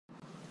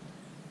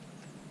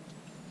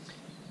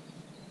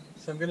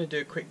So I'm going to do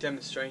a quick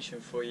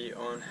demonstration for you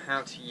on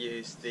how to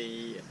use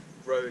the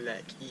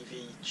Rolec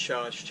EV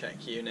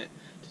Chargecheck Unit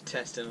to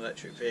test an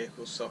electric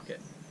vehicle socket.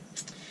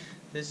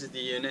 This is the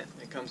unit.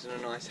 It comes in a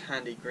nice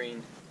handy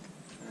green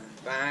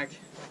bag.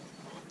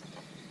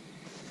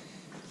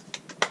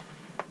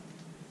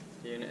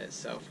 The unit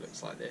itself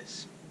looks like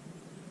this,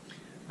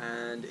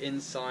 and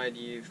inside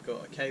you've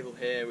got a cable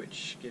here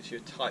which gives you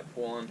a type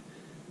 1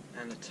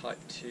 and a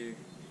type 2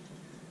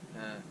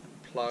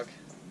 plug,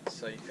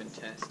 so you can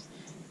test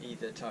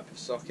either type of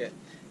socket.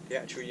 The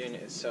actual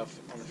unit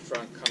itself on the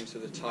front comes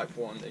with a type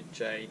 1, the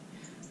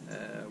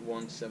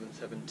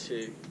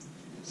J1772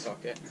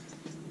 socket.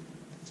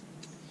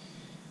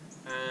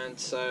 And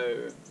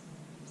so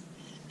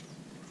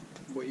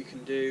what you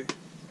can do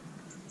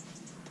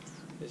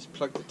is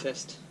plug the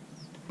test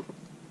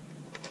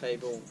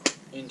cable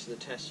into the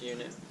test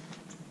unit,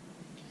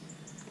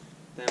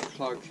 then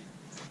plug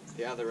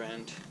the other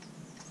end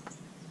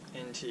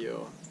into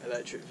your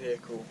electric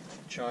vehicle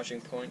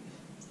charging point,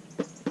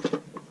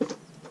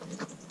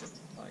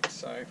 like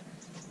so.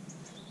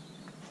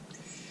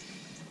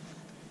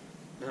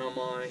 Now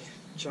my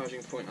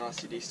charging point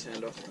RCD is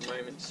turned off at the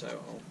moment, so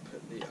I'll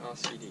put the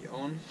RCD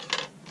on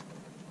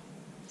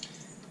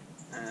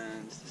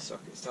and the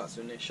socket starts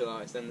to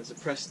initialize. Then there's a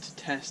press to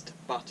test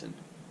button.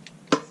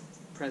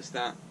 Press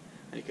that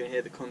and you can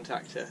hear the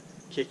contactor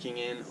kicking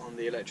in on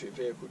the electric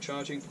vehicle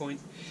charging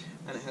point,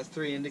 and it has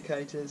 3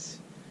 indicators,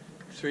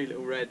 3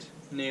 little red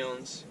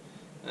neons,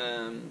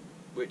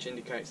 which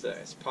indicates that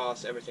it's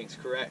passed, everything's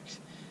correct,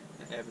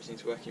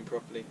 everything's working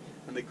properly,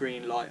 and the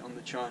green light on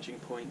the charging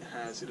point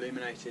has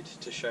illuminated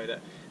to show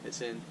that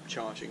it's in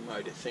charging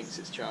mode. It thinks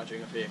it's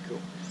charging a vehicle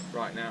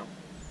right now.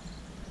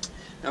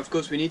 Now of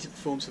course we need to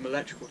perform some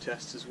electrical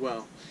tests as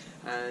well,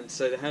 and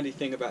so the handy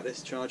thing about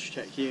this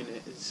Chargecheck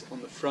unit is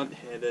on the front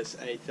here there's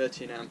a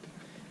 13 amp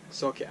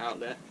socket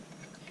outlet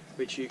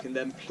which you can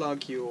then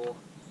plug your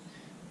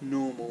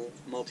normal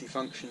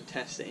multifunction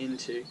tester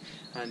into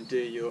and do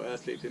your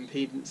earth loop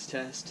impedance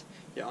test,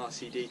 your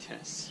RCD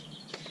tests.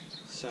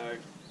 So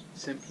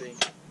simply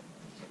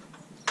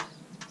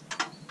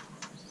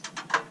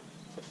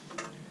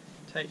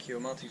take your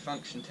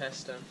multifunction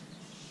tester,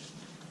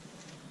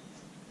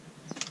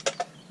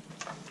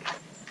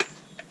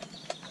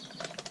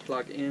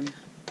 plug in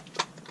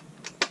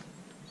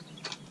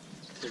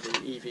to the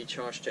EV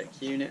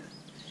Chargecheck unit,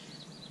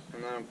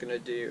 and now I'm going to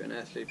do an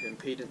earth loop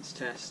impedance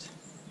test.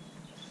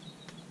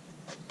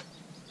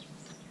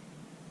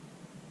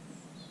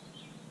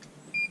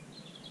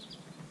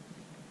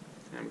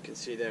 And we can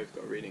see there we've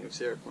got a reading of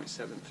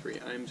 0.73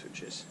 ohms,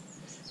 which is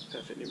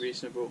perfectly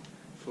reasonable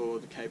for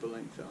the cable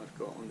length that I've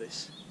got on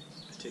this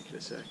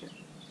particular circuit.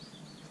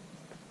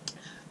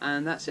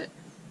 And that's it.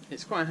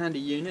 It's quite a handy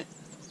unit.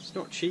 It's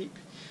not cheap,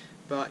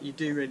 but you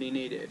do really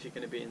need it if you're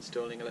going to be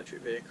installing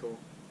electric vehicle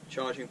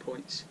charging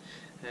points.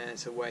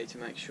 It's a way to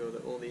make sure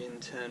that all the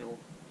internal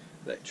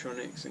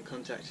electronics and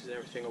contactors and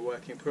everything are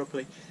working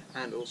properly,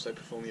 and also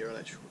perform your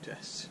electrical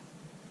tests.